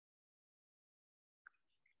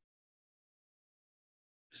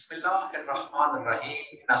Bismillahirrahmanirrahim.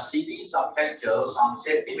 In a series of lectures on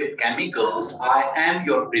safety with chemicals, I am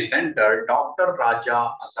your presenter, Dr. Raja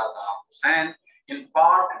Asada Hussain. In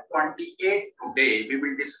part 28 today, we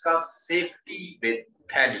will discuss safety with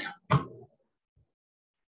thallium.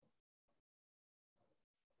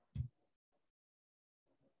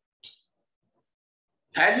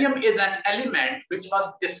 Thallium is an element which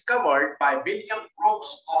was discovered by William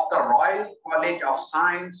Crookes of the Royal College of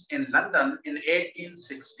Science in London in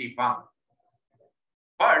 1861.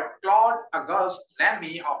 But Claude Auguste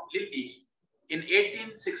Lamy of Lille in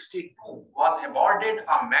 1862 was awarded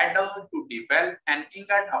a medal to develop an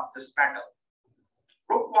ingot of this metal.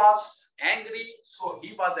 Crookes was angry, so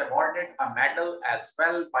he was awarded a medal as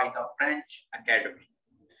well by the French Academy.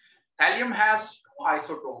 Thallium has two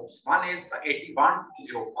isotopes. One is the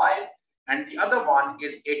 81205 and the other one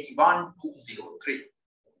is 81203.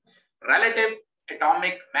 Relative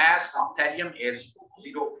atomic mass of thallium is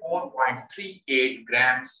 204.38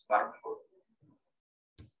 grams per mole.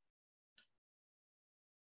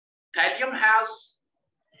 Thallium has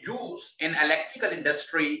use in electrical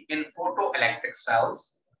industry in photoelectric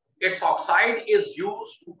cells. Its oxide is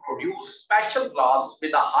used to produce special glass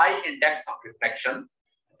with a high index of reflection,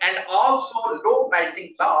 and also low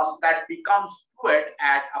melting glass that becomes fluid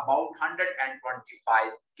at about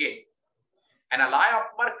 125 K. An alloy of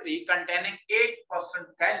mercury containing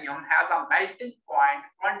 8% thallium has a melting point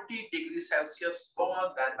 20 degrees Celsius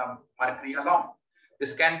lower than the mercury alone.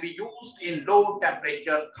 This can be used in low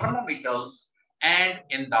temperature thermometers and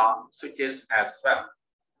in the switches as well.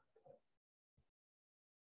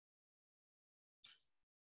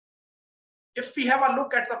 If we have a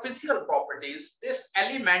look at the physical properties, this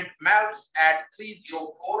element melts at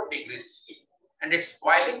 304 degrees C and its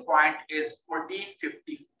boiling point is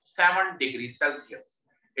 1457 degrees Celsius.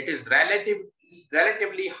 It is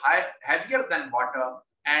relatively heavier than water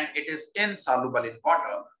and it is insoluble in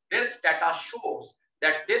water. This data shows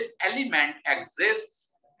that this element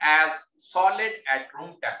exists as solid at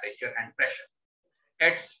room temperature and pressure.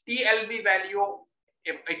 Its TLV value,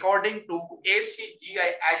 according to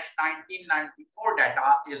ACGIH 1994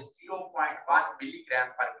 data, is 0.1 milligram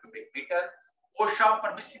per cubic meter. OSHA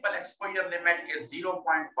permissible exposure limit is 0.1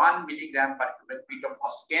 milligram per cubic meter for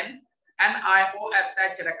skin.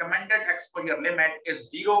 NIOSH recommended exposure limit is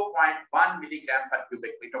 0.1 milligram per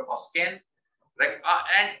cubic meter for skin.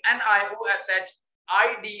 And NIOSH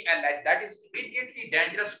IDLH, that is immediately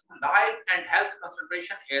dangerous to life and health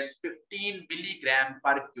concentration, is 15 milligram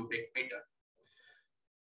per cubic meter.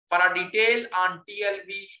 For a detail on TLV,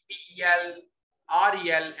 PEL,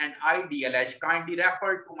 REL, and IDLH, kindly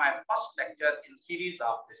refer to my first lecture in series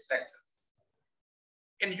of this lecture.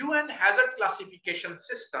 In UN hazard classification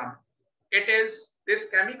system, it is this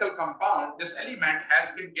chemical compound, this element has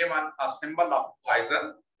been given a symbol of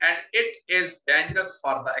poison and it is dangerous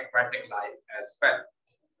for the aquatic life as well.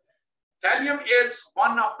 Thallium is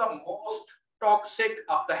one of the most toxic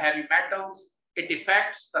of the heavy metals. It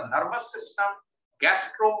affects the nervous system,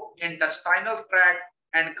 gastrointestinal tract,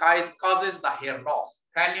 and causes the hair loss.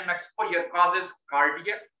 Thallium exposure causes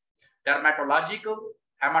cardiac, dermatological,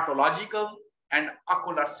 hematological, and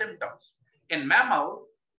ocular symptoms. In mammal,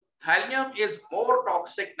 thallium is more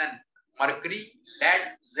toxic than mercury,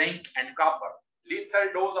 lead, zinc, and copper.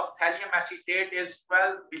 Lethal dose of thallium acetate is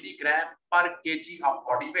 12 milligram per kg of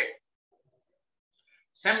body weight.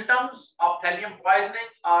 Symptoms of thallium poisoning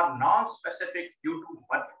are non-specific due to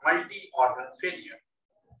multi-organ failure.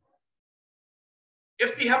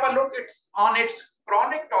 If we have a look on its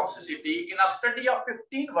chronic toxicity, in a study of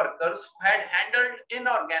 15 workers who had handled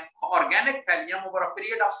organic thallium over a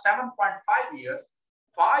period of 7.5 years,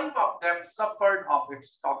 5 of them suffered of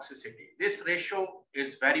its toxicity. This ratio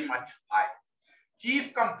is very much high.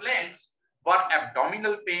 Chief complaints were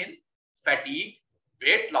abdominal pain, fatigue,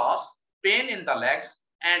 weight loss, pain in the legs,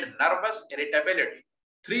 and nervous irritability.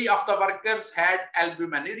 3 of the workers had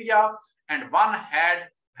albuminuria and 1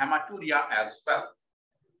 had hematuria as well.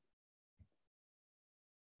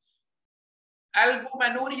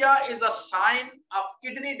 Albuminuria is a sign of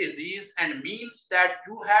kidney disease and means that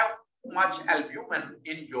you have too much albumin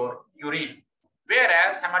in your urine,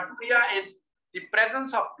 whereas hematuria is the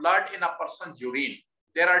presence of blood in a person's urine.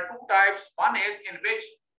 There are 2 types. One is in which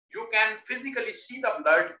you can physically see the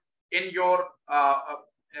blood in your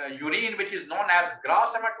urine, which is known as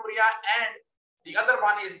gross hematuria, and the other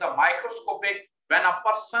one is the microscopic, when a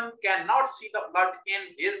person cannot see the blood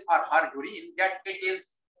in his or her urine, yet it is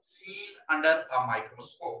seen under a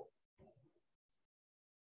microscope.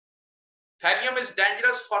 Thallium is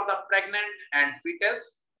dangerous for the pregnant and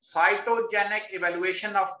fetus. Cytogenic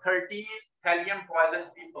evaluation of 13 thallium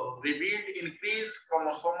poisoned people revealed increased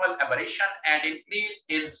chromosomal aberration and increase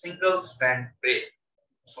in single-strand break.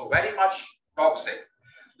 So very much toxic.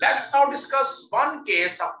 Let's now discuss one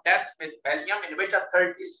case of death with thallium in which a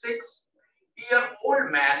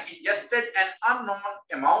 36-year-old man ingested an unknown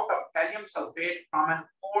amount of thallium sulfate from an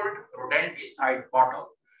old rodenticide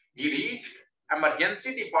bottle. He reached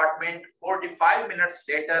emergency department 45 minutes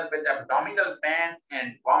later with abdominal pain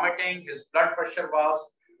and vomiting. His blood pressure was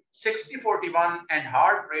 60/41 and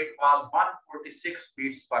heart rate was 146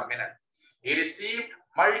 beats per minute. He received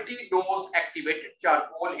multi-dose activated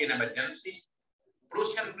charcoal in emergency.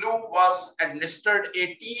 Prussian blue was administered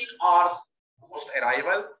 18 hours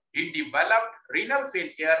post-arrival. He developed renal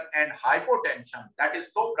failure and hypotension, that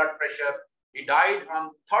is low blood pressure. He died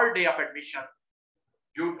on third day of admission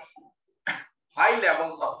due to high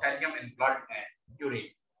levels of thallium in blood and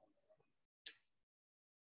urine.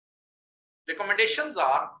 Recommendations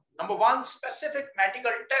are: number one, specific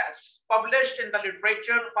medical tests published in the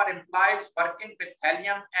literature for employees working with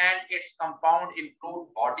thallium and its compound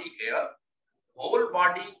include body hair, whole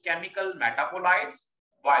body chemical metabolites,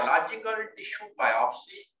 biological tissue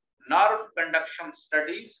biopsy, nerve conduction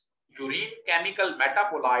studies, urine chemical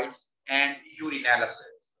metabolites, and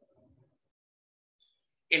urinalysis.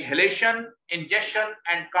 Inhalation, ingestion,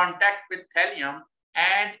 and contact with thallium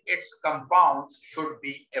and its compounds should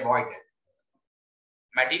be avoided.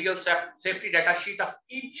 Material safety data sheet of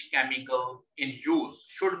each chemical in use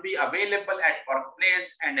should be available at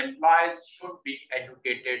workplace and employees should be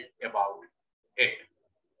educated about it.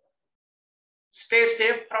 Stay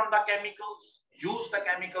safe from the chemicals, use the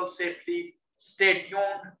chemicals safely. Stay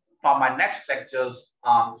tuned for my next lectures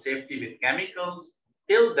on safety with chemicals.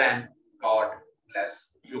 Till then, God bless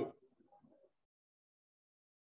you.